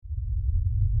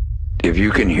If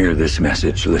you can hear this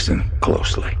message, listen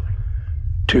closely.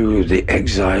 To the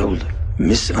exiled,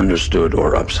 misunderstood,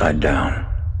 or upside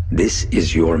down, this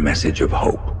is your message of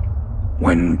hope.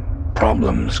 When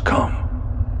problems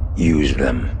come, use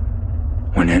them.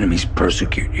 When enemies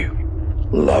persecute you,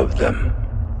 love them.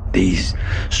 These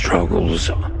struggles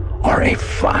are a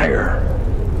fire,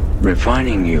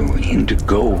 refining you into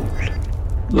gold.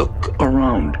 Look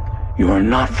around. You are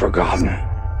not forgotten.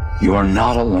 You are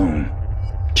not alone.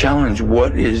 Challenge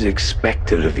what is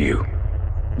expected of you.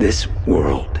 This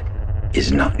world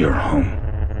is not your home.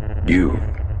 You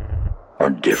are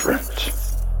different.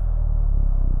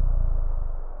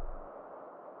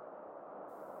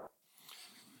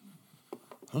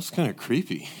 That's kind of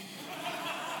creepy.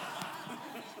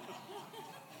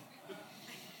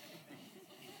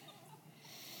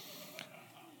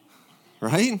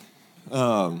 Right?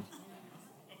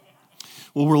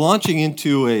 Well, we're launching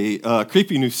into a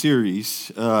creepy new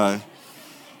series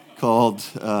called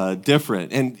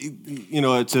Different. And, you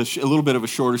know, it's a little bit of a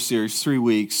shorter series, 3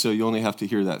 weeks, so you only have to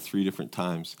hear that 3 different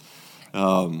times.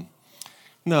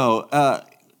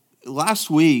 Last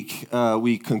week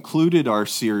we concluded our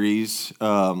series,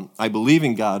 I Believe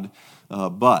in God,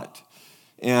 But.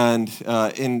 And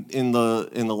in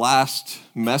the last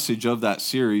message of that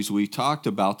series, we talked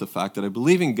about the fact that I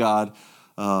believe in God,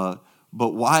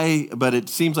 but why? But it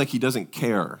seems like He doesn't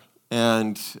care.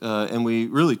 And we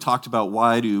really talked about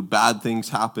why do bad things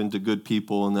happen to good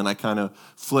people, and then I kind of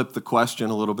flipped the question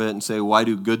a little bit and say, why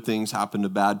do good things happen to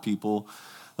bad people?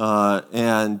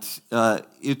 It's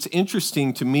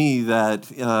interesting to me that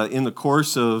in the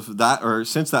course of that, or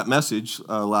since that message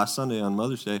last Sunday on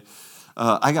Mother's Day,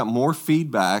 I got more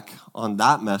feedback on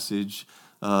that message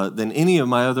than any of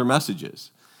my other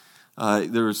messages.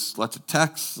 There was lots of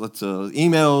texts, lots of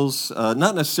emails,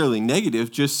 not necessarily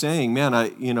negative, just saying, man,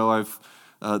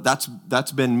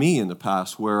 that's been me in the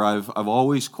past, where I've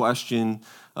always questioned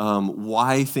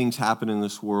why things happen in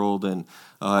this world, and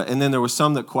then there was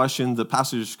some that questioned the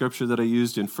passage of scripture that I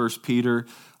used in 1 Peter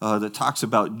that talks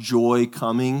about joy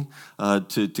coming,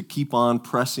 to keep on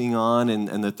pressing on,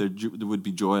 and that there would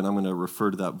be joy, and I'm going to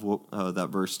refer to that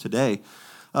verse today.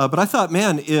 But I thought,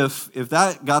 man, if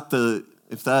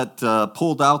that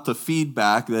pulled out the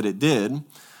feedback that it did,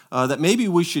 that maybe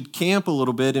we should camp a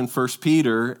little bit in 1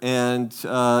 Peter and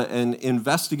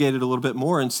investigate it a little bit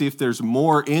more and see if there's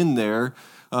more in there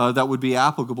that would be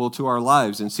applicable to our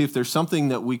lives, and see if there's something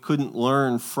that we couldn't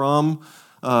learn from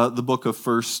the book of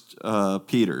 1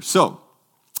 Peter. So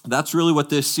that's really what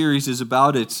this series is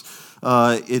about.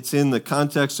 It's in the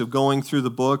context of going through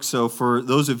the book. So for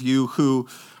those of you who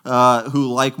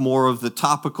like more of the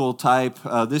topical type,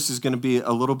 this is going to be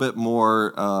a little bit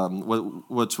more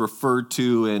what's referred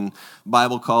to in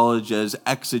Bible college as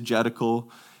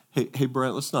exegetical. Hey,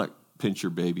 Brent, let's not pinch your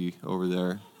baby over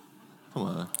there. Come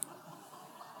on.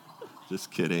 Just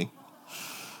kidding.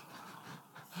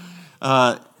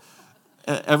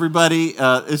 Everybody,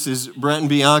 this is Brent and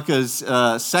Bianca's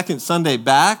second Sunday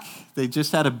back. They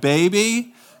just had a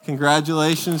baby.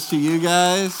 Congratulations to you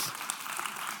guys.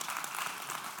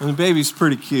 And the baby's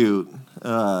pretty cute.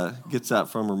 Gets that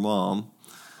from her mom.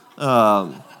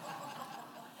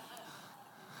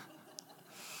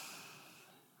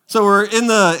 So we're in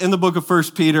the book of 1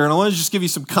 Peter, and I want to just give you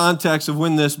some context of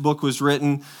when this book was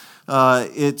written.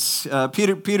 It's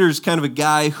Peter's kind of a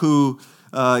guy who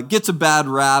gets a bad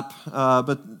rap,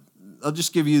 but I'll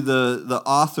just give you the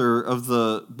author of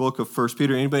the book of 1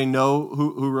 Peter. Anybody know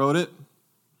who wrote it?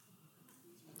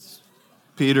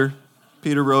 Peter.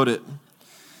 Peter wrote it.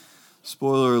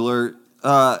 Spoiler alert.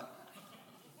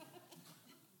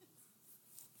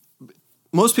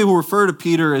 Most people refer to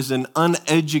Peter as an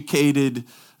uneducated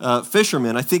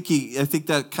fisherman. I think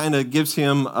that kind of gives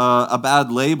him a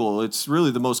bad label. It's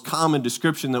really the most common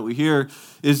description that we hear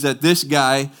is that this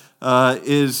guy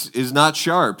is not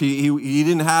sharp. He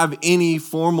didn't have any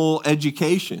formal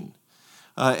education.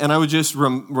 And I would just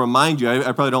remind you,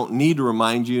 I probably don't need to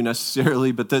remind you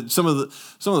necessarily, but that some of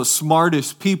the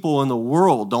smartest people in the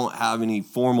world don't have any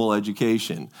formal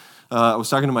education. I was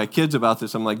talking to my kids about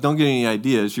this. I'm like, don't get any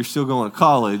ideas. You're still going to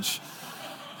college.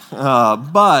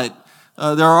 But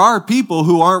there are people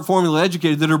who aren't formally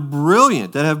educated that are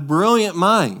brilliant, that have brilliant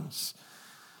minds.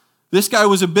 This guy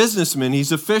was a businessman.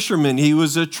 He's a fisherman. He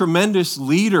was a tremendous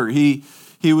leader. He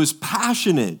was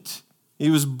passionate.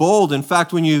 He was bold. In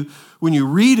fact, when you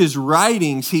read his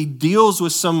writings, he deals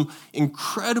with some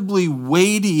incredibly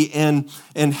weighty and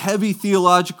heavy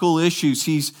theological issues.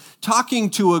 He's talking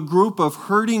to a group of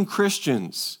hurting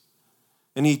Christians.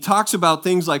 And he talks about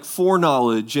things like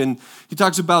foreknowledge, and he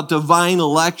talks about divine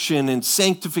election and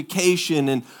sanctification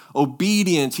and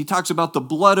obedience. He talks about the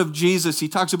blood of Jesus. He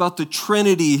talks about the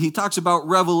Trinity. He talks about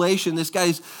revelation. This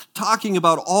guy's talking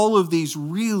about all of these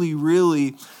really,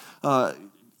 really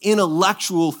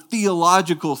intellectual,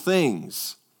 theological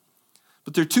things.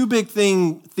 But there are two big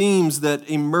themes that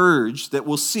emerge that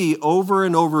we'll see over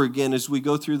and over again as we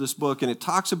go through this book. And it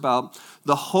talks about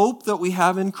the hope that we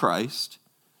have in Christ.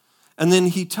 And then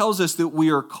he tells us that we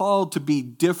are called to be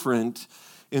different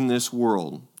in this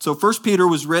world. So 1 Peter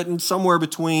was written somewhere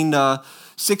between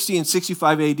 60 and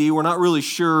 65 AD. We're not really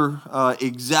sure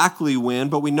exactly when,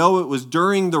 but we know it was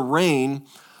during the reign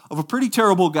of a pretty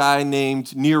terrible guy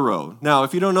named Nero. Now,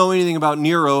 if you don't know anything about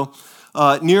Nero,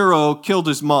 Nero killed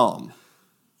his mom.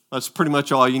 That's pretty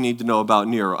much all you need to know about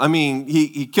Nero. I mean,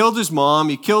 he killed his mom,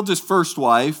 he killed his first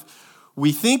wife.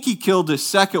 We think he killed his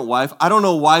second wife. I don't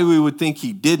know why we would think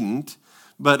he didn't,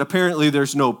 but apparently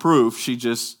there's no proof. She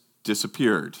just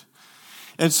disappeared.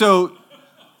 And so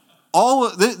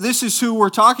this is who we're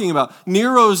talking about.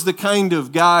 Nero's the kind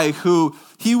of guy who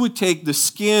he would take the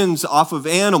skins off of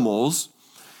animals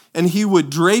and he would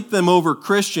drape them over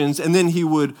Christians, and then he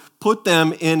would put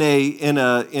them in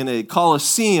a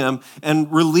coliseum and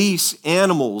release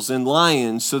animals and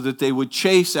lions so that they would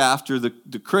chase after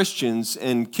the Christians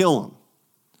and kill them.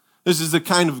 This is the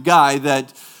kind of guy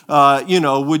that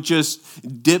would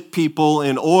just dip people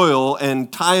in oil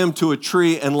and tie them to a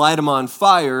tree and light them on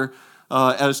fire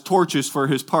as torches for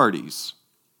his parties.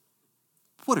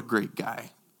 What a great guy,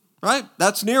 right?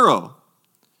 That's Nero.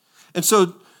 And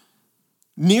so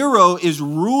Nero is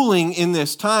ruling in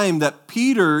this time that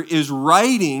Peter is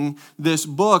writing this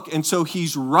book, and so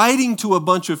he's writing to a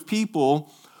bunch of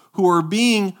people who are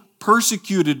being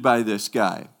persecuted by this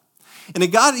guy. And it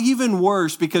got even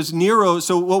worse because Nero,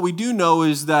 so what we do know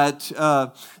is that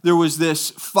there was this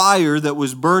fire that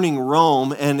was burning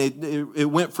Rome, and it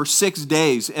went for 6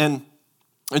 days. And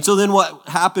so then what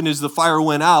happened is the fire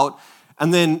went out,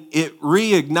 and then it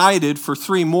reignited for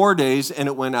 3 more days, and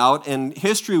it went out. And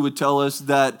history would tell us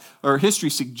that, or history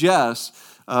suggests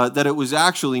that it was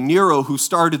actually Nero who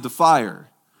started the fire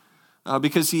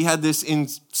because he had this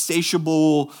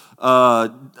insatiable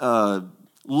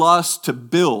lust to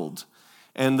build.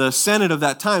 And the Senate of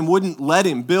that time wouldn't let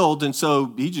him build, and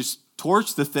so he just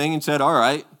torched the thing and said, all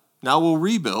right, now we'll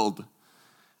rebuild.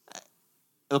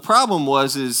 The problem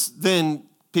is then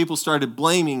people started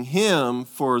blaming him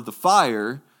for the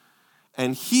fire,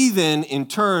 and he then in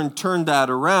turn turned that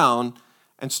around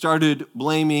and started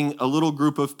blaming a little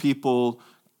group of people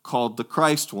called the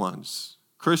Christ ones,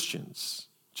 Christians,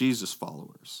 Jesus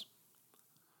followers.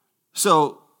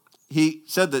 So he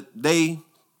said that they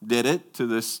did it to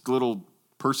this little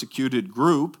persecuted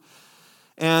group,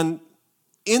 and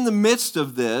in the midst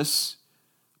of this,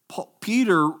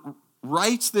 Peter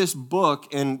writes this book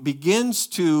and begins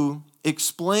to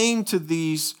explain to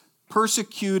these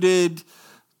persecuted,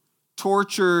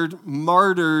 tortured,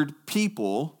 martyred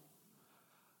people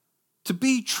to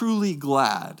be truly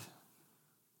glad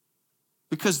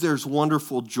because there's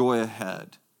wonderful joy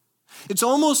ahead. It's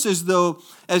almost as though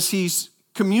as he's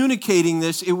communicating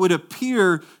this, it would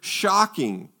appear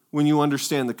shocking when you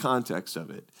understand the context of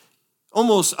it.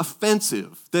 Almost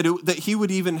offensive that he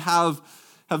would even have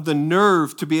the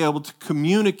nerve to be able to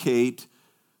communicate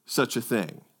such a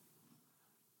thing.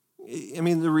 I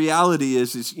mean, the reality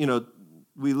is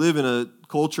we live in a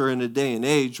culture in a day and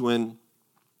age when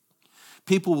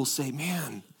people will say,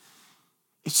 man,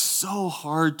 it's so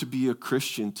hard to be a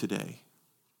Christian today.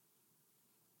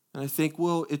 And I think,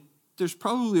 well, there's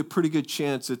probably a pretty good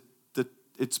chance that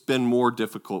it's been more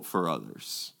difficult for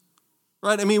others.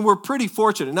 Right? I mean, we're pretty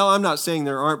fortunate. Now, I'm not saying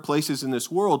there aren't places in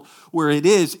this world where it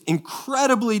is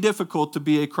incredibly difficult to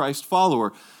be a Christ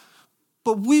follower,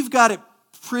 but we've got it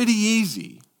pretty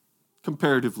easy,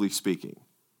 comparatively speaking.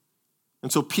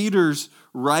 And so Peter's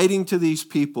writing to these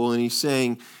people, and he's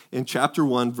saying in chapter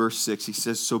 1, verse 6, he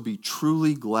says, so be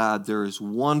truly glad, there is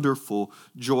wonderful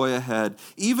joy ahead.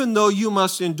 Even though you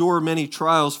must endure many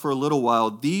trials for a little while,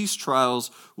 these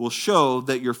trials will show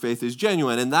that your faith is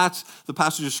genuine. And that's the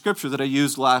passage of scripture that I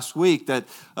used last week that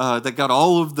got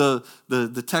all of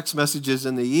the text messages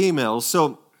and the emails.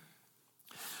 So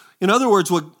in other words,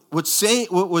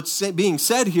 what's being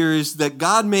said here is that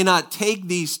God may not take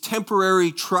these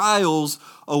temporary trials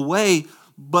away,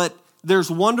 but there's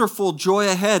wonderful joy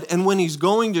ahead. And when he's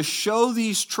going to show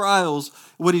these trials,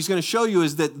 what he's going to show you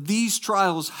is that these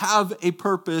trials have a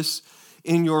purpose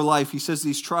in your life. He says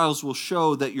these trials will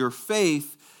show that your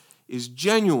faith is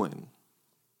genuine.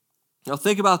 Now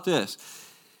think about this.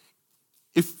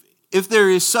 if there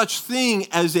is such thing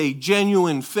as a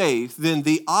genuine faith, then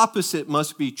the opposite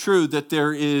must be true, that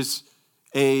there is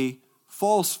a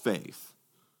false faith.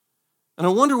 And I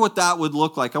wonder what that would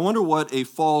look like. I wonder what a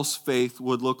false faith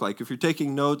would look like. If you're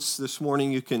taking notes this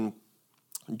morning, you can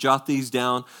jot these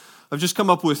down. I've just come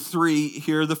up with 3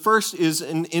 here. The first is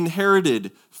an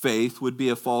inherited faith, would be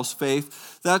a false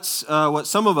faith. That's what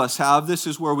some of us have. This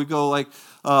is where we go like,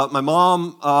 my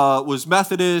mom was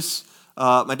Methodist,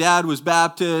 my dad was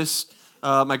Baptist,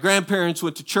 my grandparents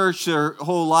went to church their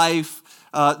whole life,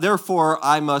 therefore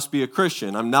I must be a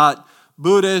Christian. I'm not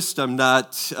Buddhist, I'm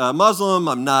not Muslim,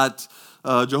 I'm not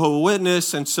Jehovah's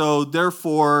Witness, and so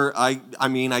therefore, I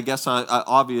guess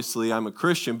obviously I'm a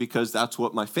Christian because that's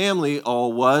what my family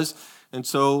all was, and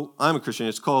so I'm a Christian.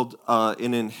 It's called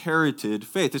an inherited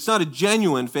faith. It's not a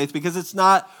genuine faith because it's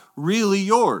not really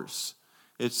yours.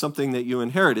 It's something that you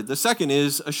inherited. The second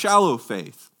is a shallow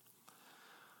faith.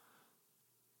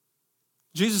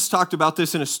 Jesus talked about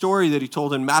this in a story that he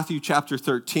told in Matthew chapter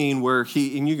 13 where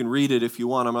and you can read it if you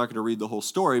want, I'm not going to read the whole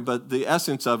story, but the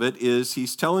essence of it is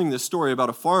he's telling this story about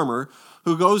a farmer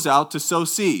who goes out to sow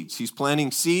seeds. He's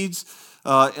planting seeds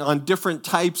on different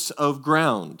types of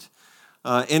ground.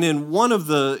 And in one of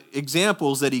the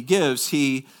examples that he gives,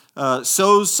 he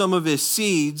sows some of his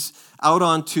seeds out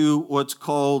onto what's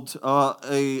called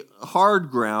a hard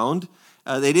ground.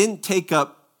 They didn't take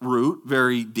up root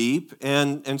very deep,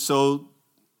 and so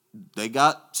they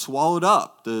got swallowed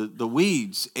up. The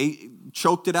weeds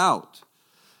choked it out.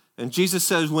 And Jesus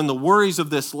says, when the worries of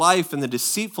this life and the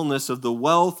deceitfulness of the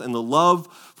wealth and the love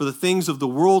for the things of the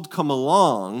world come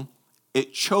along,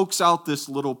 it chokes out this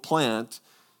little plant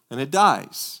and it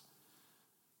dies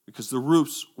because the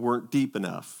roots weren't deep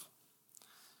enough.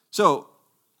 So,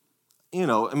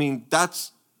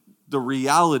 that's the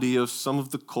reality of some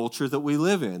of the culture that we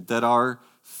live in, that our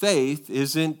faith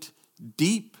isn't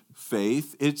deep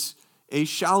faith, it's a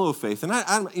shallow faith. And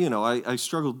I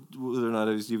struggled whether or not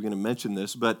I was even going to mention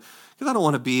this, but because I don't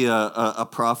want to be a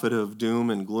prophet of doom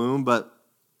and gloom, but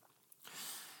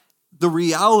the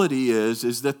reality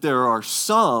is that there are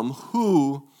some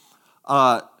who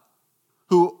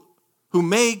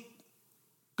may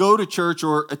go to church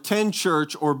or attend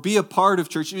church or be a part of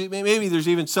church. Maybe there's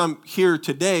even some here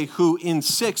today who in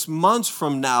 6 months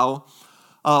from now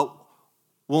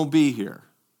won't be here.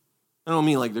 I don't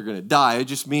mean like they're going to die. I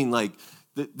just mean like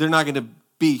they're not going to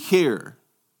be here.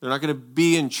 They're not going to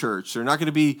be in church. They're not going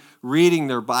to be reading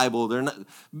their Bible. They're not,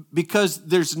 because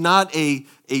there's not a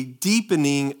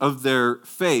deepening of their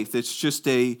faith. It's just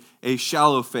a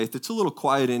shallow faith. It's a little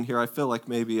quiet in here. I feel like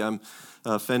maybe I'm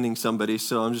offending somebody,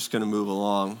 so I'm just going to move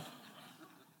along.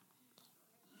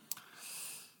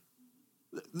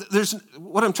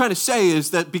 What I'm trying to say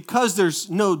is that because there's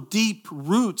no deep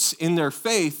roots in their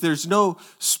faith, there's no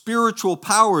spiritual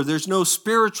power, there's no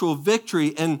spiritual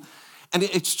victory, and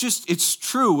it's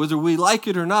true, whether we like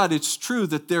it or not, it's true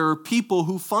that there are people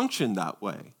who function that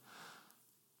way.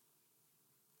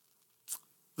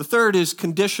 The third is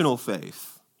conditional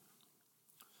faith.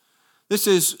 This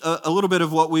is a little bit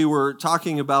of what we were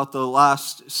talking about the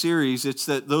last series. It's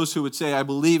that those who would say, I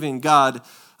believe in God,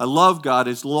 I love God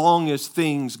as long as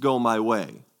things go my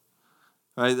way.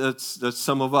 Right? That's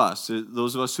some of us.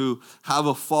 Those of us who have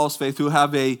a false faith, who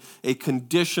have a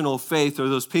conditional faith, are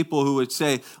those people who would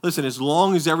say, listen, as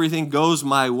long as everything goes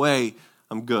my way,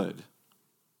 I'm good.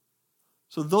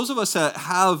 So those of us that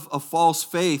have a false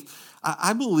faith,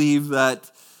 I believe that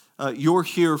you're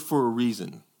here for a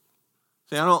reason.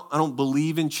 See, I don't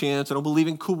believe in chance. I don't believe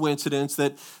in coincidence.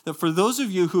 That for those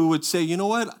of you who would say, you know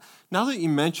what, now that you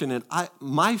mention it,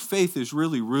 my faith is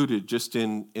really rooted just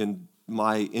in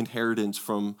my inheritance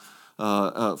from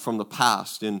the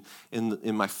past, in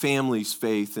my family's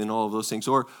faith, and all of those things.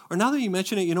 Or now that you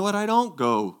mention it, you know what, I don't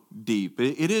go deep.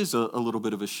 It is a little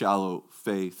bit of a shallow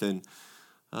faith, and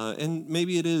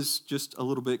maybe it is just a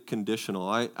little bit conditional.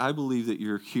 I believe that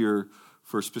you're here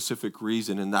for a specific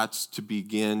reason, and that's to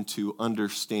begin to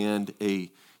understand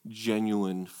a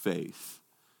genuine faith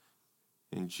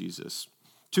in Jesus.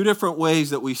 Two different ways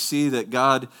that we see that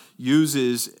God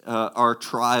uses our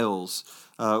trials,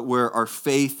 where our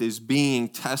faith is being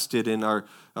tested and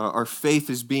our faith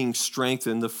is being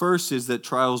strengthened. The first is that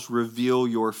trials reveal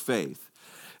your faith.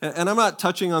 And I'm not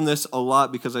touching on this a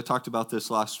lot because I talked about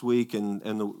this last week and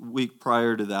the week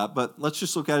prior to that, but let's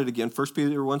just look at it again. 1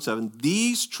 Peter 1:7,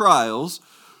 these trials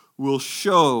will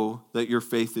show that your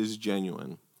faith is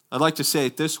genuine. I'd like to say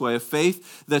it this way, a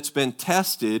faith that's been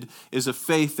tested is a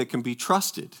faith that can be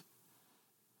trusted.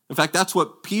 In fact, that's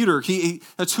what Peter,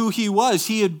 that's who he was.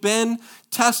 He had been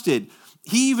tested.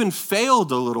 He even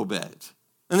failed a little bit.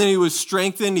 And then he was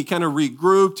strengthened, he kind of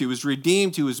regrouped, he was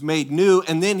redeemed, he was made new,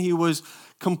 and then he was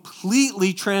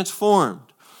completely transformed.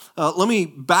 Let me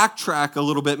backtrack a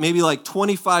little bit, maybe like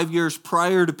 25 years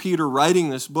prior to Peter writing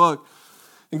this book,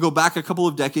 and go back a couple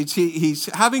of decades. He's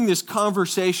having this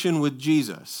conversation with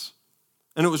Jesus.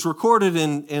 And it was recorded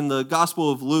in the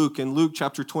Gospel of Luke, in Luke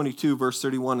chapter 22, verse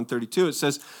 31 and 32. It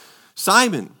says,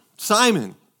 Simon,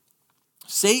 Simon,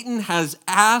 Satan has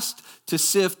asked to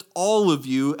sift all of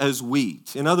you as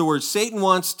wheat. In other words, Satan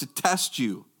wants to test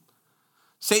you.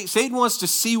 Satan wants to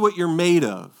see what you're made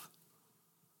of.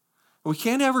 We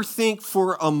can't ever think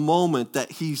for a moment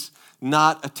that he's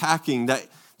not attacking, that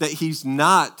he's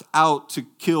not out to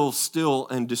kill, steal,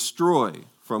 and destroy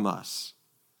from us.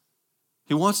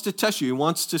 He wants to test you. He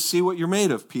wants to see what you're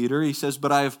made of, Peter. He says,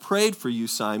 but I have prayed for you,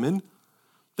 Simon,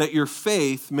 that your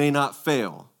faith may not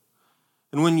fail.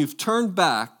 And when you've turned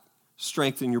back,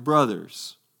 strengthen your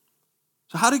brothers.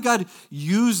 So how did God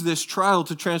use this trial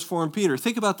to transform Peter?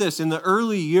 Think about this. In the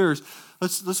early years,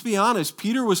 let's be honest,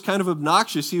 Peter was kind of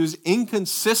obnoxious. He was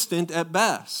inconsistent at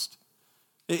best.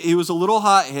 He was a little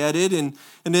hot-headed, and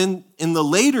then in the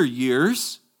later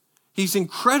years, he's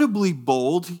incredibly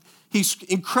bold. He's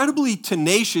incredibly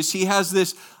tenacious. He has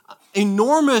this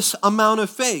enormous amount of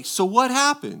faith. So what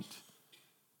happened?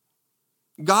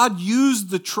 God used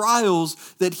the trials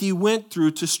that he went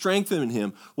through to strengthen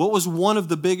him. What was one of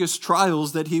the biggest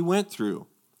trials that he went through?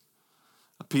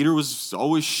 Peter was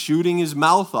always shooting his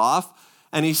mouth off,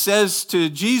 and he says to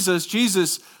Jesus,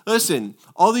 Jesus, listen,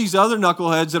 all these other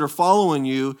knuckleheads that are following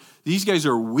you, these guys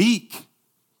are weak.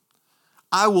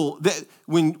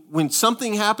 When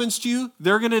something happens to you,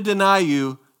 they're going to deny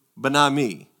you, but not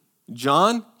me.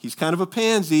 John, he's kind of a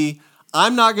pansy.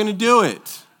 I'm not going to do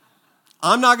it.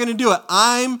 I'm not going to do it.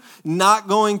 I'm not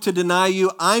going to deny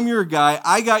you. I'm your guy.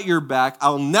 I got your back.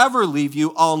 I'll never leave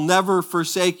you. I'll never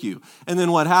forsake you. And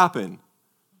then what happened?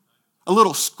 A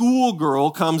little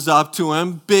schoolgirl comes up to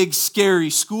him, big,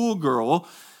 scary schoolgirl,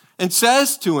 and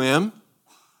says to him,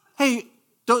 hey,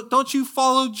 don't you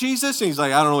follow Jesus? And he's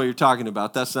like, I don't know what you're talking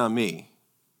about. That's not me.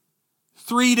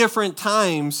 3 different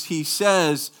times he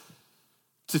says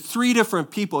to 3 different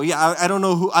people, yeah, I don't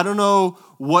know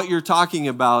what you're talking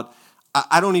about.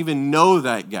 I don't even know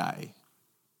that guy.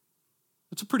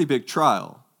 It's a pretty big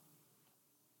trial.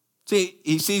 See,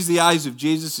 he sees the eyes of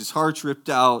Jesus, his heart's ripped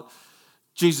out.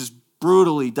 Jesus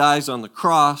brutally dies on the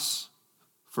cross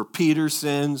for Peter's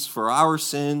sins, for our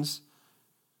sins.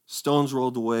 Stones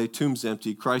rolled away, tomb's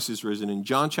empty, Christ is risen. In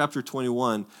John chapter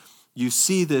 21, you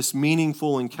see this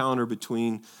meaningful encounter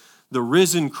between the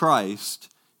risen Christ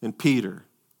and Peter.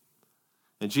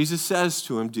 And Jesus says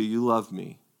to him, do you love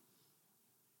me?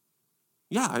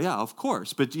 Yeah, of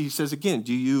course. But he says again,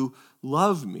 do you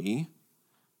love me?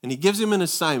 And he gives him an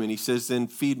assignment. He says, then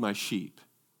feed my sheep.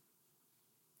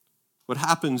 What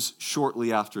happens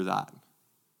shortly after that?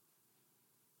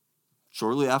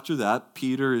 Shortly after that,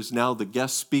 Peter is now the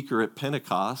guest speaker at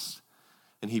Pentecost,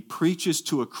 and he preaches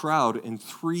to a crowd, and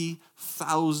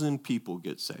 3,000 people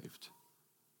get saved.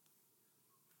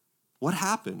 What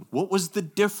happened? What was the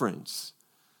difference?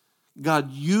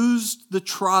 God used the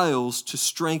trials to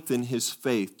strengthen his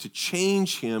faith, to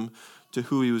change him to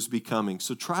who he was becoming.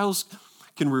 So trials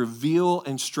can reveal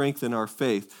and strengthen our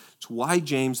faith. It's why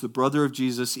James, the brother of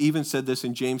Jesus, even said this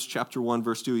in James chapter 1,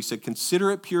 verse 2. He said,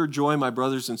 consider it pure joy, my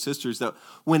brothers and sisters, that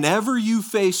whenever you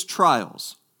face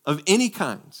trials of any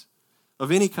kind,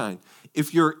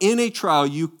 if you're in a trial,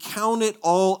 you count it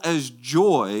all as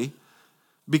joy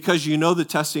because you know the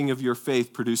testing of your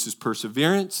faith produces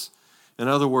perseverance. In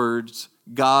other words,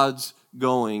 God's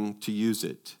going to use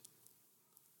it.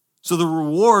 So the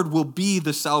reward will be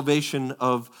the salvation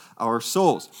of our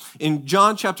souls. In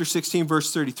John chapter 16,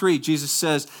 verse 33, Jesus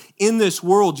says, in this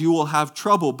world you will have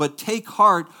trouble, but take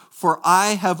heart, for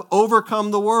I have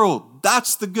overcome the world.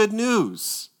 That's the good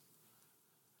news.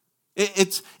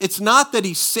 It's not that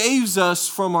he saves us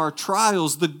from our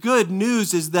trials. The good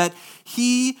news is that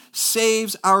he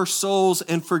saves our souls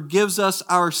and forgives us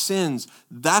our sins.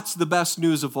 That's the best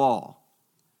news of all,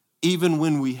 even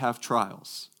when we have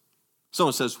trials.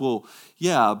 Someone says, well,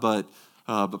 yeah, but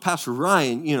Pastor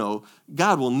Ryan,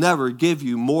 God will never give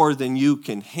you more than you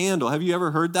can handle. Have you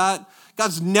ever heard that?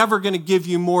 God's never going to give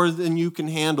you more than you can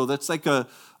handle. That's like a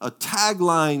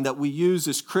tagline that we use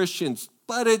as Christians,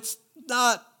 but it's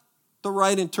not the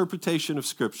right interpretation of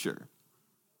Scripture.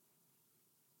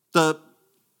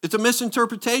 It's a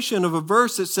misinterpretation of a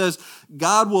verse that says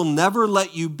God will never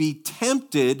let you be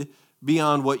tempted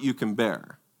beyond what you can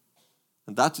bear.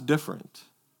 And that's different.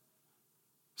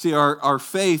 See, our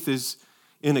faith is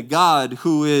in a God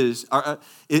who is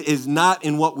not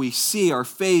in what we see. Our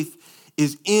faith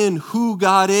is in who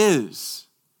God is.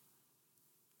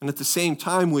 And at the same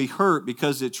time, we hurt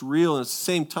because it's real. And at the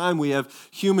same time, we have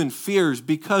human fears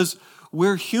because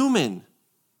we're human.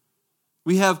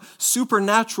 We have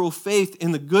supernatural faith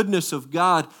in the goodness of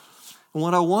God. And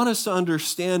what I want us to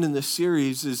understand in this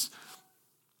series is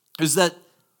that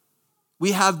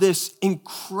we have this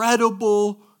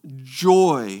incredible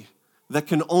joy that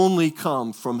can only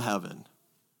come from heaven.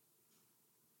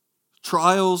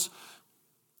 Trials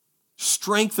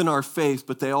strengthen our faith,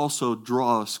 but they also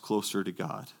draw us closer to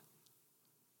God.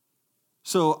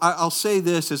 So I'll say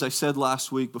this, as I said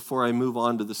last week, before I move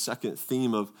on to the second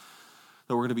theme that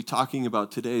we're going to be talking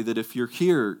about today, that if you're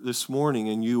here this morning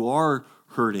and you are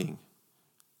hurting,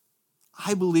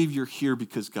 I believe you're here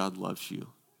because God loves you.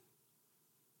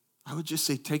 I would just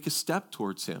say take a step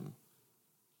towards him.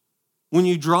 When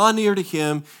you draw near to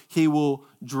him, he will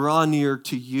draw near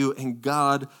to you, and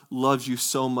God loves you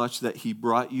so much that he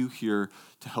brought you here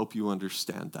to help you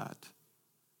understand that.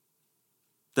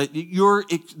 That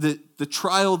the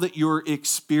trial that you're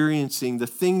experiencing, the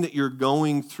thing that you're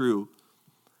going through,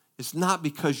 is not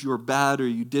because you're bad or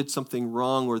you did something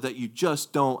wrong or that you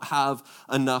just don't have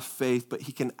enough faith, but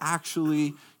he can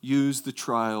actually use the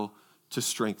trial to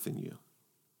strengthen you.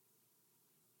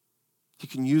 He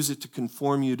can use it to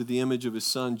conform you to the image of his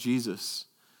son, Jesus.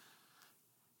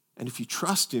 And if you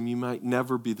trust him, you might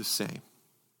never be the same.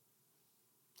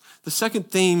 The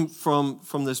second theme from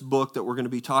this book that we're going to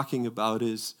be talking about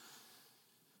is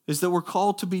that we're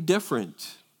called to be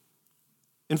different.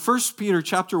 In 1 Peter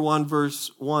chapter 1, verse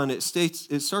 1, it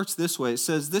starts this way. It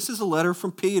says, "This is a letter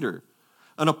from Peter,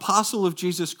 an apostle of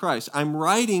Jesus Christ. I'm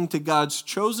writing to God's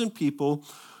chosen people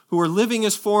who are living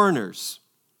as foreigners.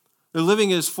 They're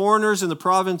living as foreigners in the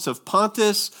province of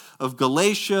Pontus, of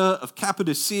Galatia, of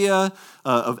Cappadocia,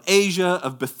 of Asia,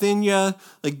 of Bithynia."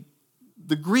 Like,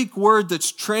 the Greek word that's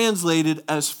translated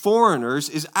as foreigners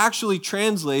is actually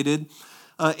translated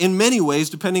in many ways,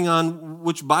 depending on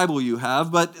which Bible you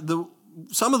have. But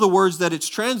some of the words that it's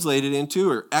translated into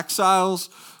are exiles,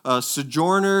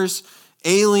 sojourners,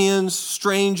 aliens,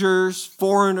 strangers,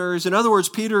 foreigners. In other words,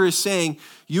 Peter is saying,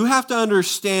 you have to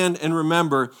understand and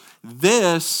remember,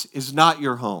 this is not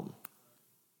your home.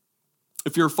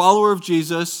 If you're a follower of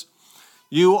Jesus,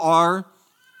 you are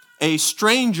a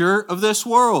stranger of this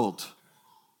world.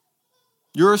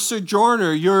 You're a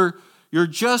sojourner. You're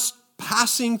just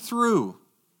passing through.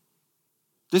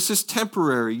 This is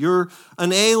temporary. You're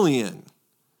an alien.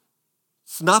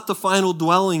 It's not the final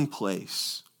dwelling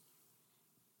place.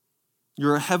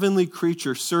 You're a heavenly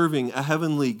creature serving a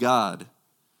heavenly God.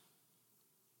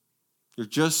 You're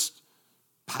just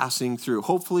passing through.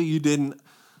 Hopefully you didn't,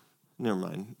 never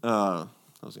mind. I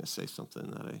was going to say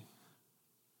something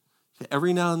that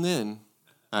every now and then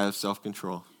I have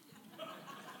self-control.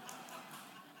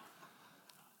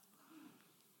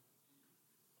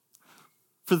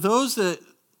 For those that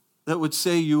would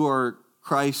say you are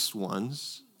Christ's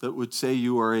ones, that would say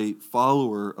you are a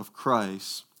follower of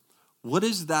Christ, what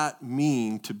does that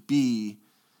mean to be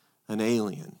an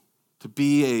alien, to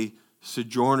be a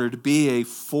sojourner, to be a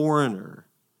foreigner?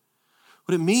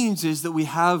 What it means is that we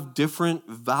have different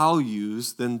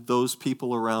values than those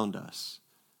people around us.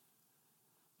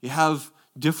 You have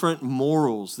different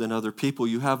morals than other people.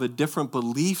 You have a different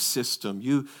belief system.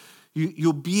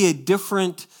 You'll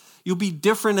be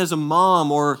different as a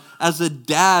mom or as a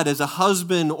dad, as a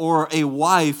husband or a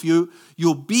wife.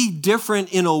 You'll be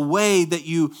different in a way that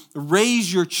you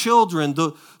raise your children.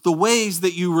 The ways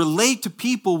that you relate to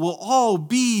people will all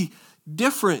be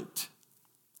different.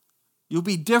 You'll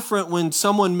be different when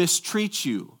someone mistreats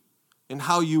you and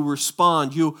how you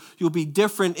respond. You'll be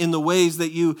different in the ways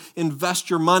that you invest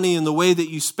your money and the way that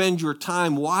you spend your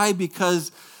time. Why?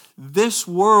 Because this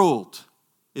world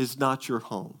is not your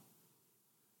home.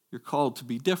 You're called to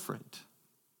be different.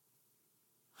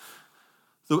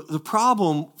 The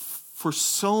problem for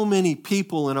so many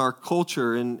people in our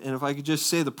culture, and if I could just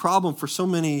say the problem for so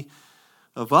many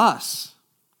of us,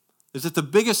 is that the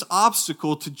biggest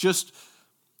obstacle to just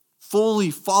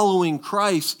fully following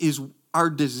Christ is our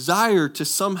desire to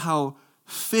somehow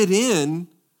fit in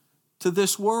to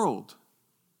this world.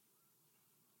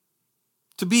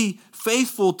 To be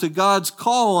faithful to God's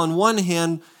call on one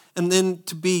hand, and then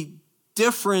to be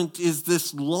different is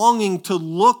this longing to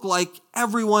look like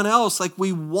everyone else, like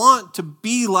we want to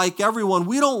be like everyone.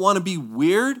 We don't want to be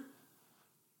weird.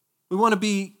 We want to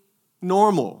be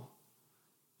normal.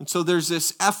 And so there's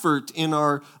this effort in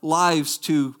our lives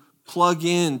to plug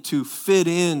in, to fit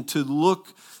in, to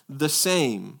look the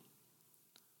same,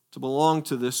 to belong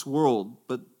to this world.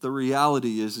 But the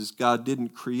reality is God didn't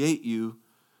create you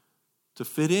to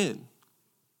fit in.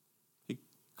 He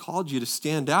called you to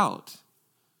stand out.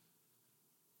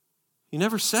 He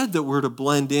never said that we're to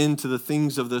blend into the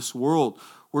things of this world.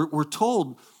 We're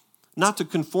told not to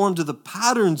conform to the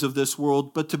patterns of this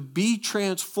world, but to be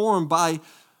transformed by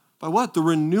what? The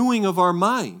renewing of our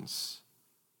minds.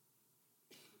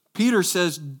 Peter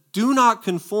says, do not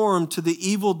conform to the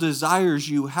evil desires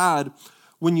you had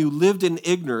when you lived in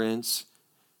ignorance.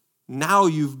 Now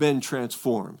you've been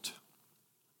transformed.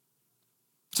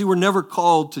 See, we're never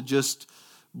called to just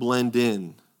blend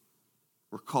in.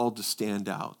 We're called to stand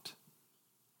out.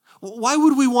 Why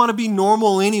would we want to be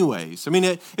normal anyways? I mean,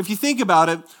 if you think about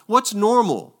it, what's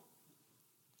normal?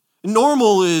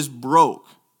 Normal is broke.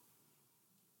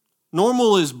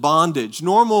 Normal is bondage.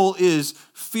 Normal is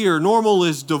fear. Normal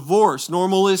is divorce.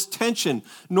 Normal is tension.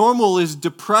 Normal is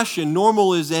depression.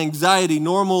 Normal is anxiety.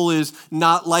 Normal is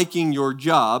not liking your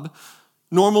job.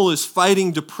 Normal is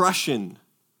fighting depression.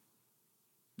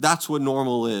 That's what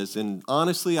normal is. And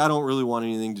honestly, I don't really want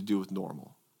anything to do with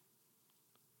normal.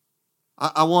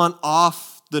 I want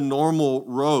off the normal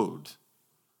road.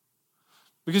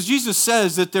 Because Jesus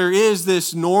says that there is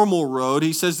this normal road.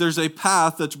 He says there's a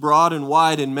path that's broad and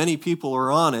wide and many people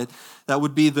are on it. That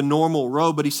would be the normal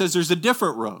road. But he says there's a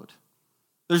different road.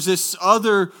 There's this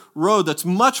other road that's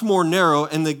much more narrow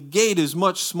and the gate is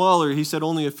much smaller. He said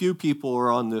only a few people are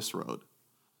on this road.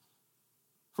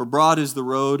 For broad is the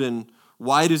road and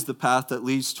wide is the path that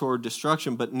leads toward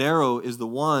destruction, but narrow is the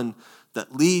one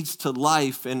that leads to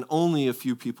life, and only a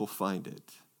few people find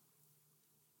it.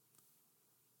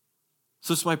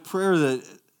 So it's my prayer that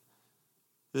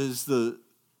as the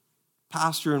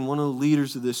pastor and one of the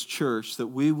leaders of this church, that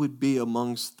we would be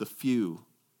amongst the few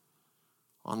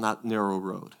on that narrow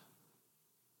road.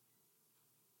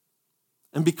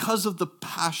 And because of the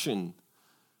passion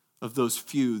of those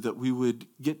few, that we would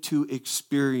get to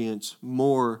experience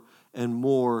more and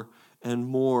more and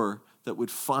more that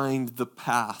would find the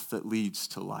path that leads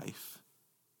to life.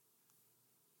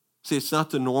 See, it's not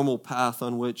the normal path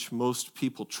on which most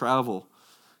people travel.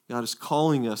 God is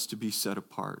calling us to be set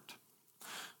apart.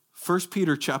 1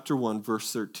 Peter chapter 1,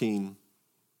 verse 13.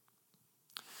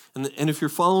 And if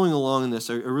you're following along in this,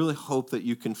 I really hope that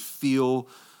you can feel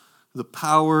the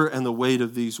power and the weight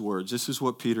of these words. This is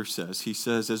what Peter says. He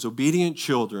says, as obedient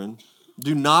children,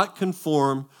 do not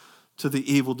conform to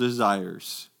the evil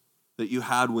desires that you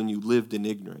had when you lived in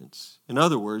ignorance. In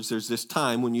other words, there's this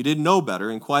time when you didn't know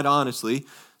better, and quite honestly,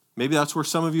 maybe that's where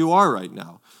some of you are right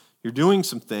now. You're doing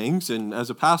some things, and as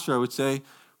a pastor, I would say,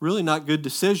 really not good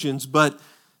decisions, but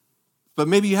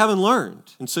maybe you haven't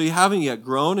learned, and so you haven't yet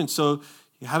grown, and so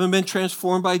you haven't been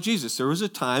transformed by Jesus. There was a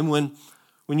time when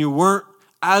you weren't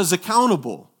as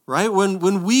accountable, right?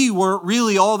 When we weren't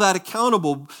really all that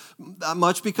accountable that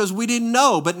much because we didn't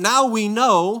know, but now we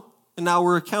know, and now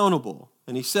we're accountable.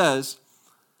 And he says,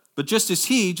 but just as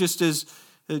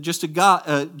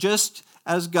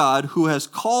God who has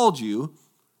called you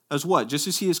as what? Just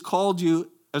as he has called you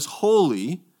as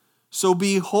holy, so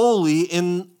be holy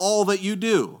in all that you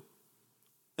do.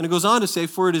 And it goes on to say,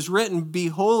 for it is written, be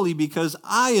holy because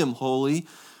I am holy.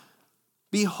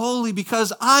 Be holy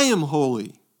because I am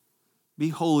holy. Be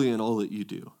holy in all that you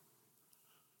do.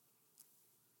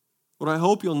 What I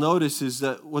hope you'll notice is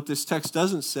that what this text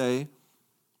doesn't say,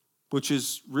 which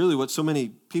is really what so many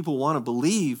people want to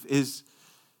believe, is,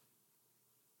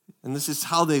 and this is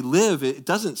how they live, it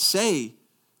doesn't say,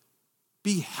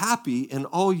 be happy in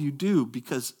all you do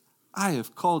because I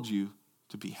have called you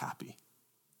to be happy.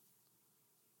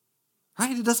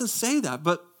 Right? It doesn't say that,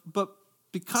 but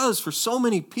because for so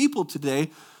many people today,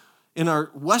 in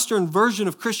our Western version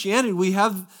of Christianity, we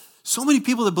have so many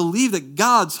people that believe that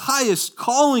God's highest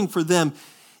calling for them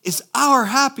is our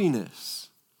happiness.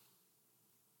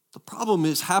 The problem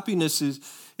is happiness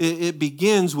it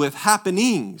begins with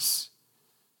happenings.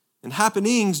 And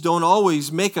happenings don't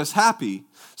always make us happy.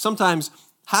 Sometimes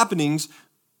happenings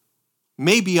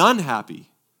may be unhappy.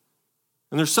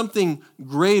 And there's something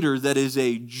greater that is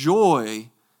a joy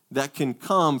that can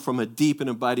come from a deep and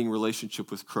abiding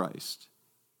relationship with Christ.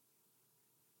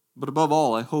 But above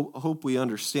all, I hope we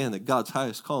understand that God's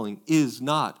highest calling is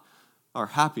not our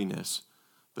happiness,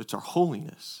 but it's our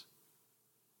holiness.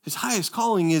 His highest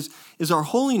calling is our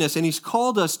holiness, and he's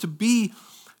called us to be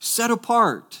set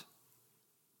apart.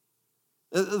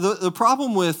 The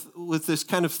problem with this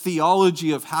kind of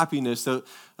theology of happiness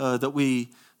that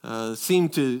we seem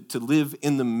to live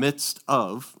in the midst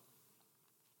of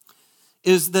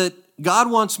is that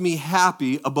God wants me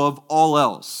happy above all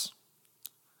else.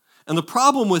 And the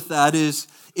problem with that is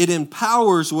it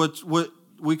empowers what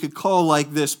we could call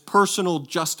like this personal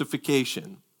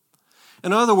justification.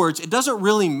 In other words, it doesn't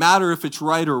really matter if it's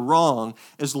right or wrong.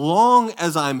 As long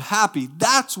as I'm happy,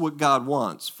 that's what God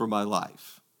wants for my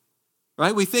life.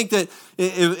 Right? We think that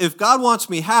if God wants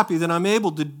me happy, then I'm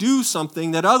able to do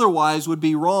something that otherwise would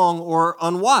be wrong or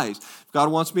unwise. If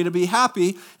God wants me to be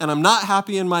happy and I'm not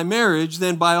happy in my marriage,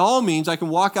 then by all means I can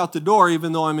walk out the door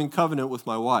even though I'm in covenant with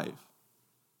my wife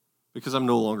because I'm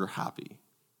no longer happy.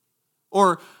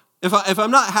 Or if I'm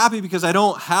not happy because I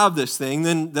don't have this thing,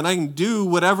 then I can do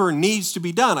whatever needs to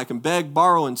be done. I can beg,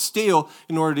 borrow, and steal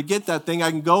in order to get that thing.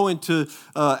 I can go into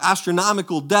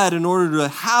astronomical debt in order to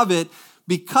have it,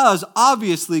 because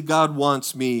obviously God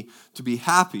wants me to be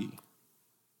happy.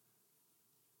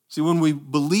 See, when we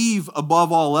believe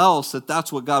above all else that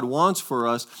that's what God wants for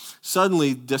us,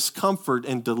 suddenly discomfort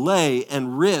and delay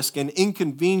and risk and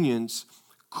inconvenience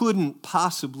couldn't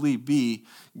possibly be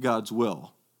God's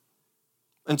will.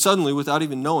 And suddenly, without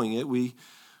even knowing it, we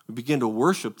begin to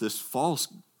worship this false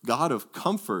God of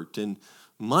comfort and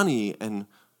money and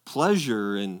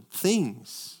pleasure and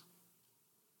things.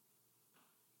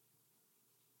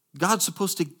 God's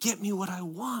supposed to get me what I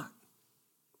want.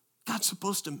 God's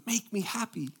supposed to make me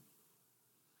happy.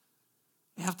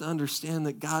 We have to understand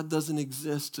that God doesn't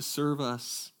exist to serve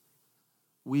us.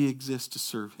 We exist to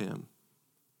serve him.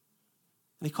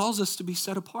 And he calls us to be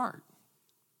set apart.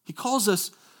 He calls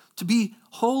us to be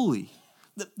holy.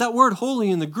 That word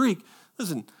holy in the Greek,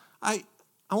 listen, I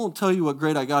won't tell you what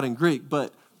grade I got in Greek,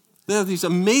 but there are these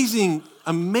amazing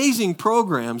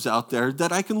programs out there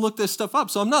that I can look this stuff up.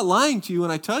 So I'm not lying to you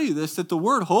when I tell you this, that the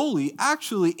word holy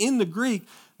actually in the Greek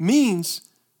means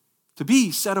to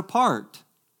be set apart,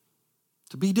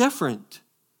 to be different.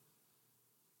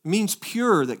 It means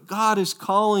pure, that God is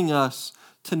calling us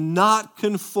to not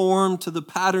conform to the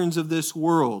patterns of this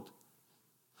world,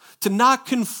 to not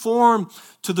conform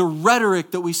to the rhetoric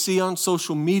that we see on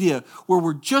social media, where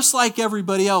we're just like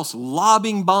everybody else,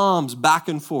 lobbing bombs back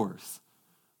and forth,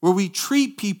 where we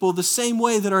treat people the same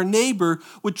way that our neighbor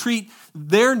would treat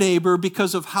their neighbor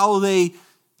because of how they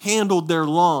handled their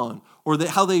lawn or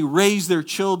how they raised their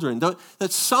children,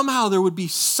 that somehow there would be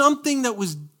something that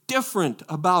was different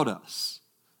about us.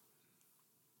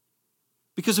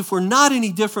 Because if we're not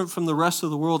any different from the rest of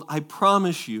the world, I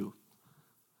promise you,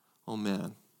 oh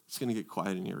man, it's going to get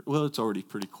quiet in here. Well, it's already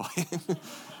pretty quiet.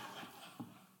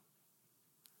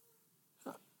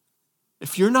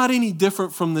 If you're not any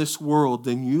different from this world,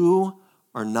 then you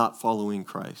are not following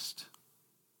Christ.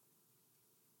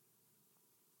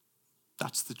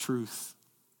 That's the truth.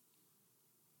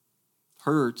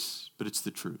 Hurts, but it's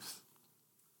the truth.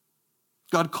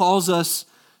 God calls us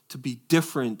to be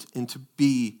different and to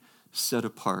be set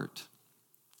apart.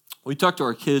 We talk to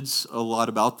our kids a lot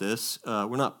about this.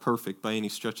 We're not perfect by any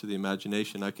stretch of the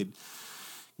imagination. I could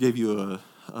give you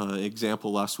an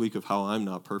example last week of how I'm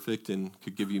not perfect and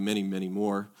could give you many, many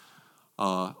more.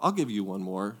 I'll give you one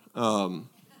more.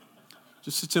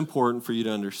 Just it's important for you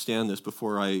to understand this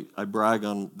before I brag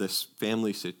on this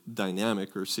family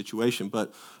dynamic or situation.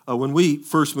 But when we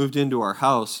first moved into our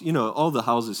house, you know, all the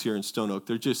houses here in Stone Oak,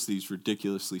 they're just these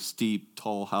ridiculously steep,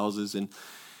 tall houses.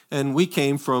 And we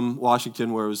came from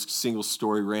Washington, where it was a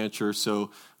single-story rancher,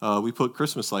 so we put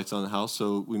Christmas lights on the house.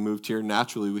 So we moved here.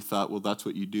 Naturally, we thought, well, that's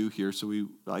what you do here. So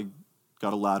I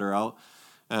got a ladder out,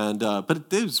 but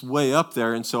it was way up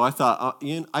there. And so I thought,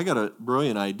 Ian, I got a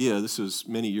brilliant idea. This was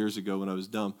many years ago when I was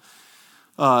dumb.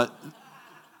 I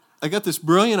got this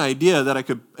brilliant idea that I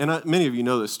could, and many of you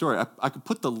know this story, I could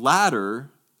put the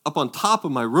ladder up on top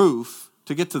of my roof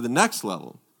to get to the next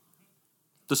level,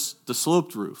 the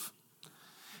sloped roof.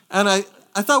 And I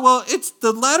thought, well,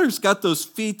 the ladder's got those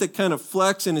feet that kind of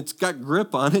flex and it's got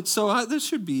grip on it, so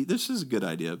this is a good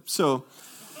idea. So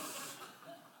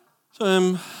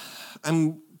I'm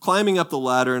climbing up the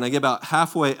ladder, and I get about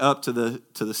halfway up to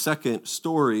the second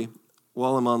story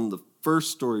while I'm on the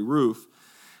first story roof,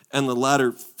 and the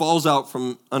ladder falls out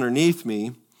from underneath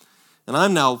me, and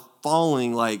I'm now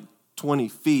falling like 20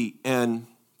 feet, and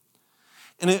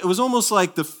it was almost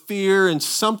like the fear and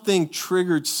something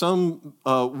triggered some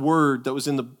word that was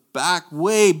in the back,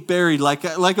 way buried, like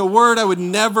a word I would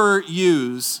never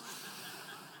use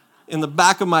in the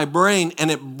back of my brain.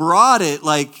 And it brought it,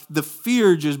 like the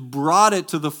fear just brought it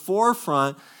to the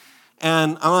forefront.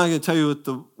 And I'm not going to tell you what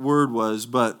the word was,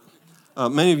 but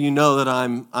many of you know that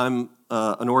I'm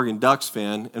an Oregon Ducks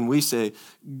fan, and we say,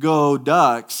 "Go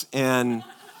Ducks." And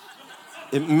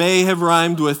it may have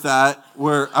rhymed with that,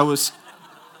 where I was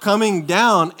coming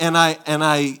down, and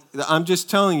I'm just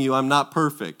telling you, I'm not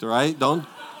perfect, all right? Don't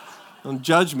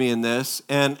judge me in this.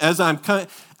 And as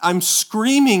I'm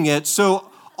screaming it, so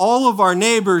all of our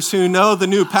neighbors who know the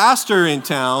new pastor in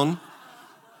town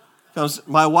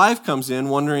My wife comes in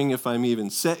wondering if I'm even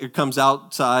sick, comes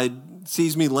outside,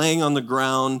 sees me laying on the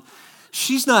ground.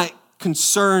 She's not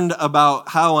concerned about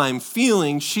how I'm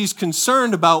feeling. She's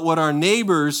concerned about what our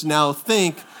neighbors now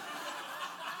think.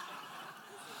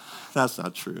 That's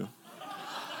not true.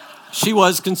 She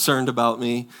was concerned about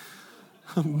me.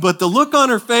 But the look on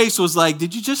her face was like,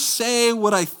 did you just say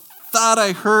what I thought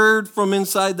I heard from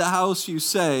inside the house you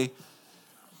say?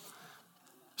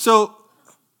 So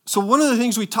one of the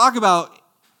things we talk about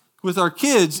with our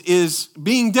kids is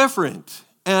being different.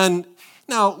 And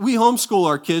now, we homeschool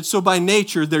our kids, so by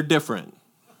nature, they're different.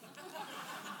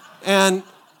 And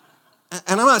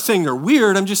I'm not saying they're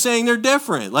weird, I'm just saying they're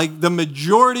different. Like, the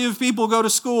majority of people go to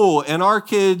school, and our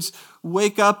kids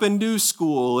wake up and do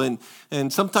school,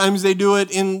 and sometimes they do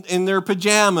it in their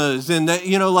pajamas, and that,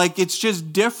 it's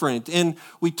just different. And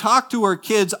we talk to our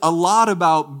kids a lot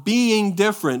about being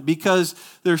different because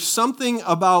there's something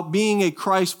about being a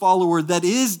Christ follower that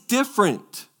is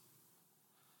different.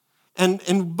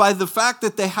 And by the fact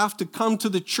that they have to come to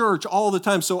the church all the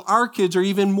time. So our kids are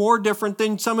even more different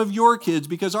than some of your kids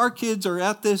because our kids are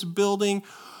at this building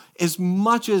as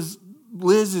much as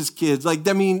Liz's kids.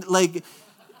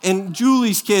 And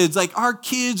Julie's kids. Like, our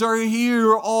kids are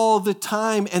here all the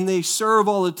time and they serve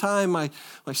all the time. My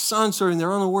son's serving,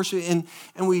 they're on the worship. And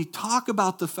we talk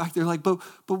about the fact they're like, but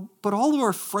all of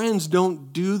our friends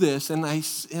don't do this. And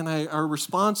our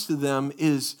response to them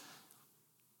is,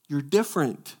 you're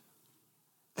different.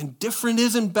 And different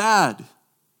isn't bad.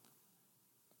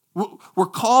 We're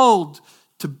called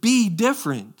to be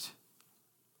different.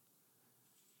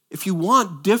 If you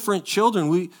want different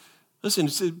children, listen,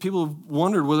 people have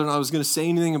wondered whether or not I was going to say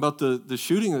anything about the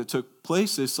shooting that took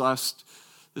place this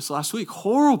last week.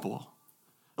 Horrible.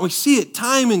 And we see it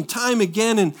time and time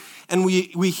again, and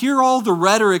we hear all the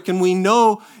rhetoric, and we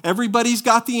know everybody's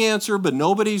got the answer, but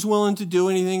nobody's willing to do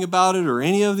anything about it or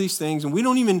any of these things. And we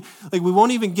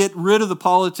won't even get rid of the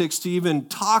politics to even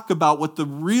talk about what the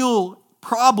real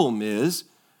problem is.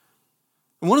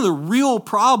 And one of the real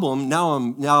problem, now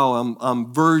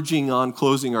I'm verging on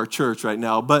closing our church right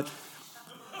now, but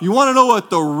you want to know what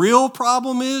the real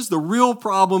problem is? The real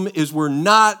problem is we're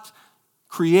not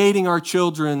creating our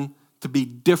children to be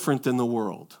different than the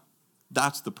world.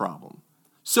 That's the problem.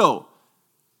 So,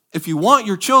 if you want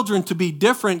your children to be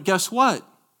different, guess what?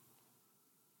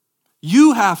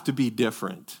 You have to be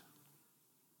different.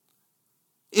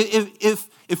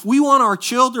 If we want our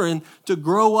children to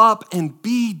grow up and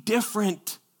be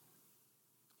different,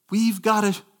 we've got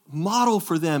to model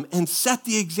for them and set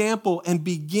the example and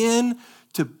begin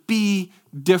to be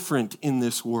different in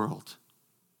this world.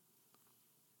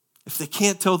 If they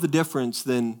can't tell the difference,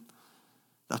 then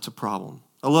that's a problem.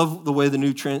 I love the way the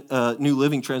New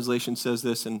Living Translation says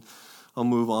this, and I'll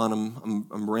move on.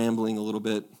 I'm rambling a little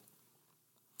bit.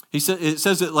 It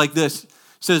says it like this. It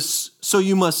says, so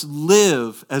you must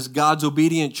live as God's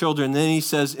obedient children. And then he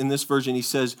says, in this version, he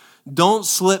says, don't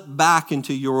slip back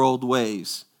into your old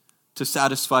ways to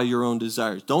satisfy your own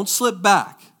desires. Don't slip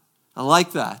back. I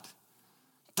like that.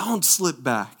 Don't slip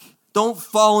back. Don't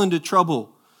fall into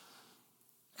trouble.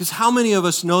 Because how many of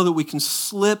us know that we can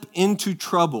slip into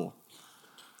trouble?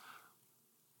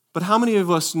 But how many of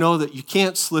us know that you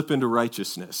can't slip into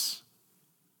righteousness?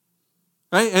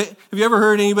 Right? Have you ever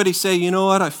heard anybody say, you know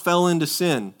what, I fell into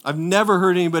sin? I've never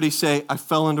heard anybody say, I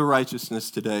fell into righteousness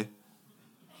today.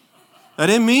 I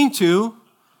didn't mean to.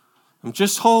 I'm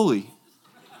just holy.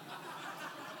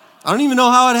 I don't even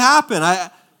know how it happened.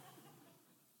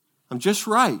 I'm just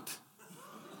right.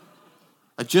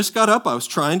 I just got up. I was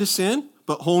trying to sin,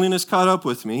 but holiness caught up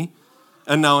with me,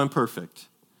 and now I'm perfect.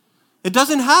 It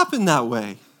doesn't happen that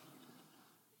way.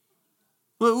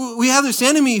 We have this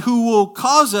enemy who will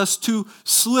cause us to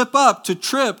slip up, to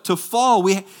trip, to fall.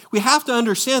 We have to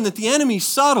understand that the enemy's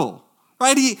subtle,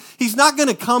 right? He's not going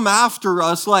to come after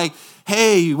us like,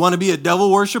 hey, you want to be a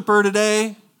devil worshiper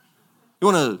today? You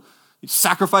want to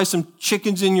sacrifice some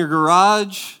chickens in your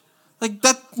garage? Like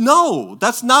that? No,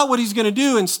 that's not what he's going to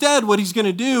do. Instead, what he's going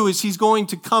to do is he's going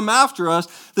to come after us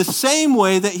the same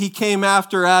way that he came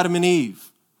after Adam and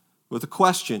Eve, with a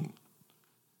question.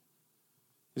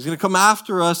 He's going to come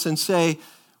after us and say,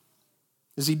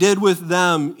 as he did with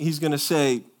them, he's going to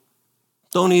say,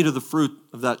 don't eat of the fruit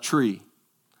of that tree.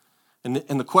 And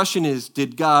the question is,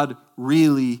 did God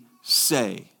really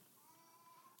say?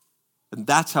 And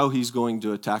that's how he's going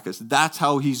to attack us. That's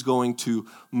how he's going to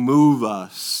move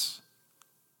us.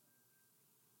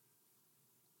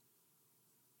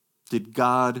 Did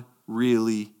God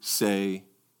really say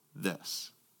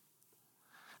this?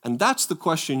 And that's the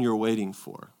question you're waiting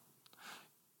for.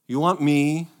 You want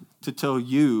me to tell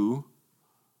you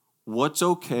what's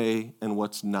okay and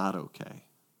what's not okay.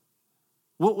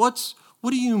 What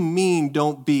do you mean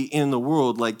don't be in the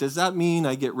world? Like, does that mean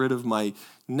I get rid of my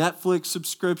Netflix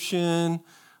subscription?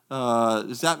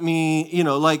 Does that mean,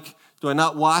 like, do I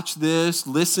not watch this,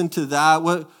 listen to that?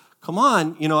 What? Come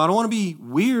on, I don't want to be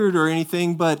weird or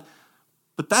anything, but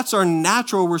that's our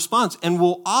natural response. And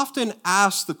we'll often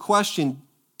ask the question,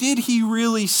 did he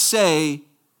really say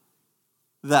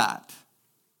that?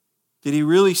 Did he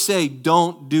really say,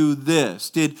 don't do this?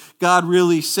 Did God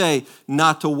really say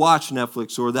not to watch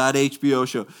Netflix or that HBO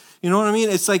show? You know what I mean?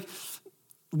 It's like,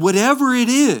 whatever it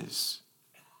is,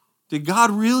 did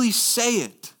God really say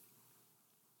it?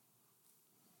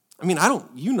 I mean,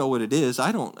 you know what it is.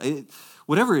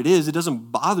 Whatever it is, it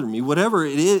doesn't bother me. Whatever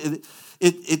it is,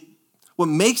 what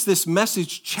makes this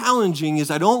message challenging is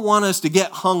I don't want us to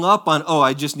get hung up on,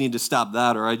 I just need to stop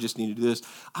that or I just need to do this.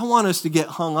 I want us to get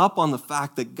hung up on the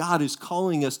fact that God is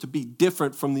calling us to be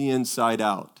different from the inside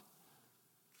out.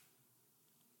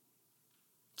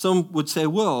 Some would say,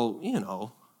 well,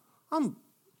 I'm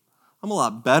a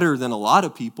lot better than a lot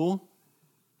of people.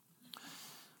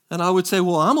 And I would say,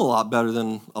 well, I'm a lot better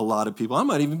than a lot of people. I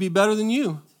might even be better than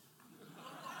you.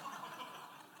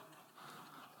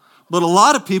 But a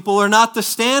lot of people are not the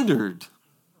standard.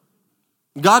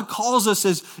 God calls us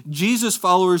as Jesus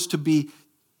followers to be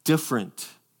different.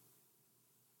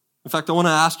 In fact, I want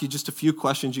to ask you just a few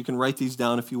questions. You can write these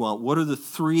down if you want. What are the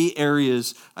 3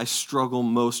 areas I struggle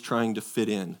most trying to fit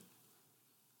in?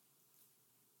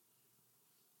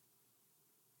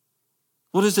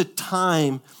 What is a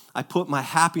time I put my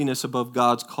happiness above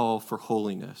God's call for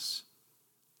holiness?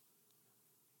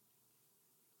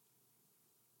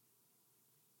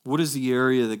 What is the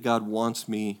area that God wants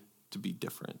me to be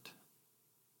different?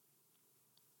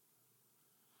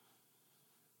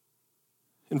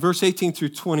 In verse 18 through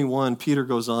 21, Peter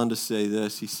goes on to say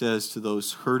this. He says to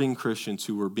those hurting Christians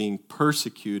who were being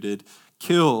persecuted,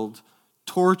 killed,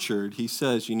 tortured, he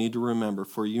says, you need to remember,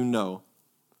 for you know,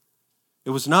 it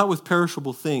was not with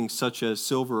perishable things such as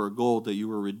silver or gold that you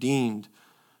were redeemed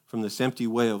from this empty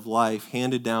way of life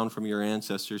handed down from your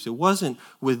ancestors. It wasn't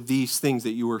with these things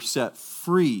that you were set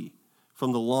free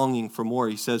from the longing for more,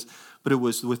 he says, but it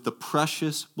was with the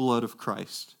precious blood of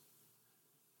Christ,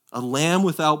 a lamb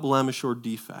without blemish or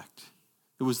defect.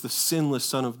 It was the sinless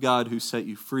Son of God who set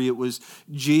you free. It was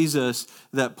Jesus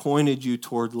that pointed you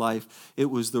toward life. It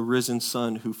was the risen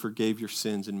Son who forgave your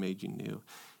sins and made you new.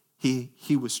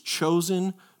 He was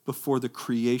chosen before the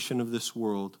creation of this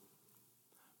world,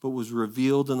 but was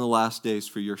revealed in the last days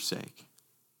for your sake,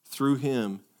 through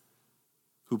him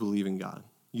who believe in God,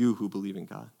 you who believe in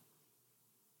God.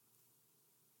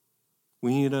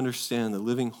 We need to understand that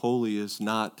living holy is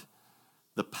not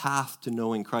the path to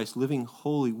knowing Christ. Living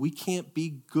holy, we can't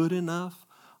be good enough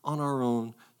on our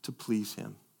own to please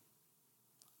him.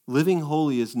 Living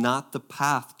holy is not the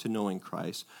path to knowing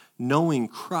Christ. Knowing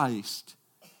Christ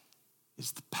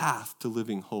is the path to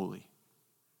living holy.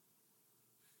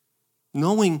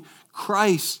 Knowing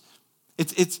Christ,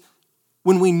 it's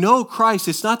when we know Christ,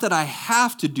 it's not that I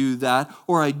have to do that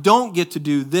or I don't get to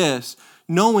do this.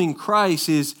 Knowing Christ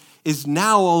is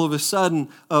now all of a sudden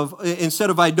instead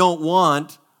of I don't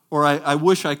want or I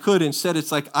wish I could, instead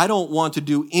it's like I don't want to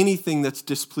do anything that's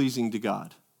displeasing to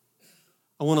God.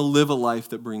 I want to live a life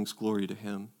that brings glory to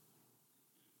him.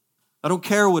 I don't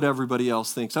care what everybody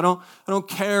else thinks. I don't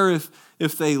care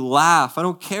if they laugh. I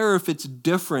don't care if it's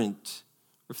different.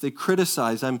 If they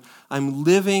criticize, I'm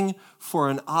living for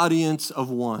an audience of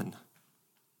one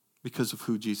because of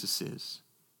who Jesus is.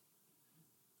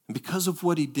 And because of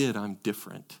what he did, I'm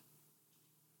different.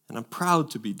 And I'm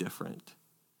proud to be different.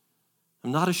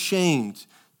 I'm not ashamed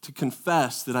to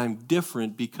confess that I'm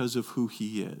different because of who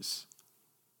he is.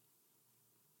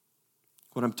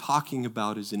 What I'm talking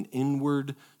about is an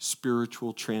inward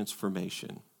spiritual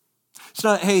transformation. It's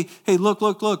not, hey, look,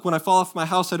 when I fall off my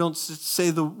house, I don't say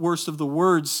the worst of the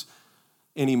words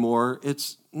anymore.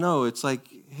 It's like,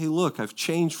 hey, look, I've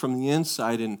changed from the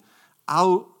inside, and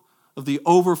out of the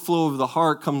overflow of the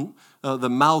heart the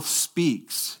mouth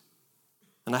speaks.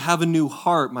 And I have a new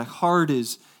heart. My heart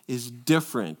is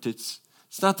different. It's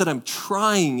not that I'm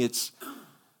trying, it's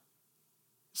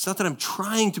not that I'm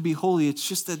trying to be holy. It's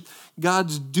just that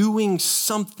God's doing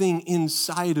something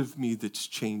inside of me that's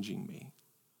changing me.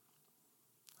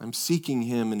 I'm seeking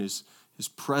him and his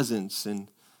presence and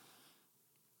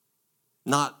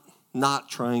not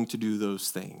trying to do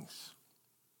those things.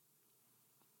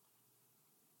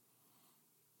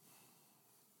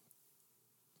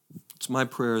 It's my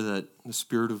prayer that the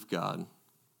Spirit of God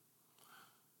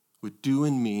would do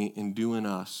in me and do in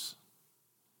us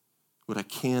what I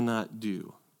cannot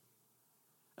do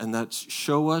And that's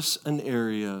show us an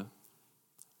area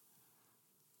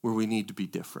where we need to be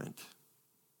different,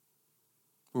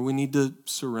 where we need to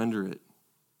surrender it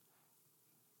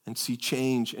and see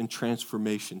change and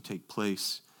transformation take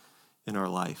place in our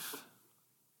life,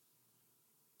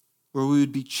 where we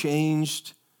would be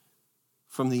changed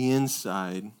from the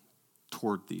inside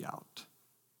toward the out.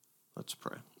 Let's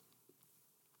pray.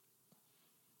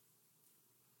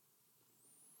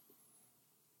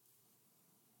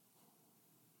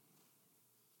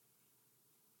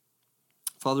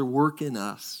 Father, work in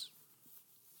us.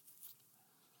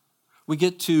 We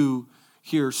get to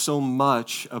hear so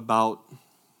much about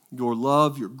your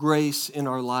love, your grace in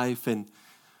our life, and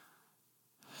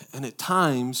at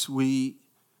times we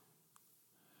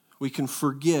can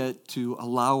forget to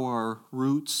allow our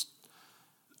roots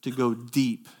to go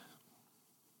deep.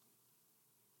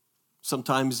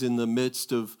 Sometimes in the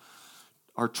midst of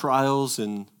our trials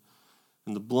and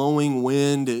the blowing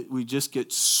wind, we just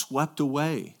get swept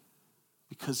away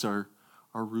because our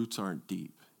roots aren't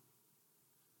deep.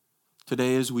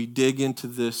 Today, as we dig into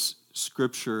this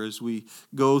scripture, as we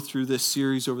go through this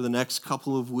series over the next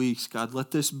couple of weeks, God,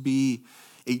 let this be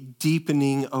a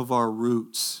deepening of our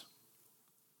roots,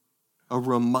 a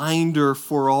reminder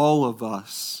for all of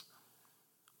us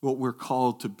what we're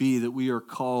called to be, that we are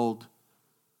called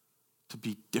to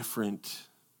be different,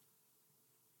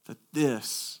 that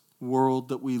this world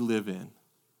that we live in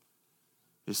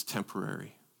is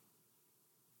temporary.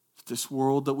 That this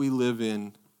world that we live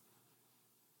in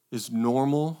is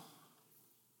normal,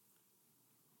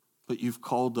 but you've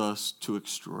called us to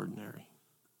extraordinary.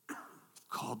 You've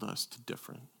called us to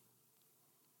different.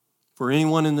 For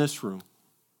anyone in this room,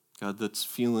 God, that's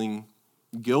feeling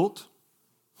guilt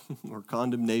or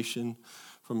condemnation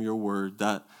from your word,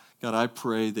 that, God, I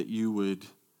pray that you would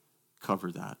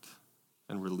cover that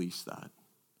and release that.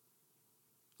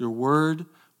 Your word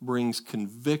brings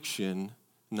conviction,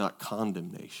 not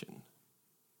condemnation.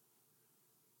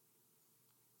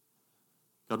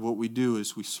 God, what we do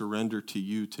is we surrender to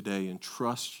you today and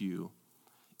trust you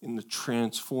in the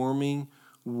transforming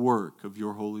work of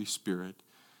your Holy Spirit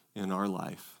in our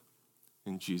life.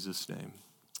 In Jesus' name,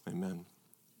 amen.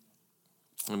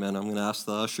 Amen. I'm going to ask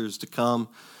the ushers to come.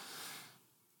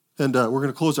 And we're going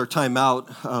to close our time out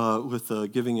with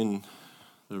giving and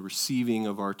the receiving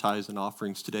of our tithes and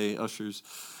offerings today. Ushers,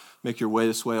 make your way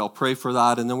this way. I'll pray for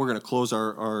that, and then we're going to close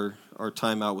our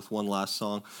time out with one last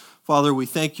song. Father, we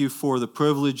thank you for the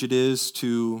privilege it is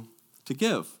to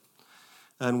give.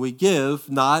 And we give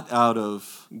not out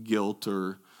of guilt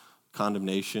or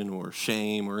condemnation or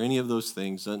shame or any of those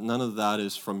things. None of that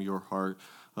is from your heart.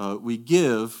 We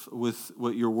give with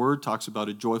what your word talks about,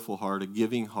 a joyful heart, a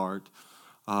giving heart,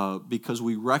 because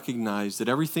we recognize that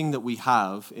everything that we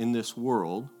have in this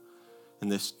world, in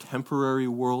this temporary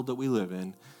world that we live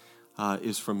in,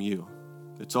 is from you.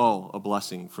 It's all a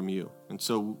blessing from you. And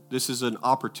so this is an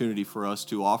opportunity for us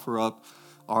to offer up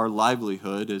our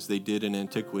livelihood, as they did in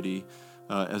antiquity,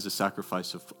 as a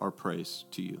sacrifice of our praise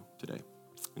to you today.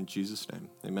 In Jesus' name,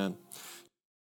 amen.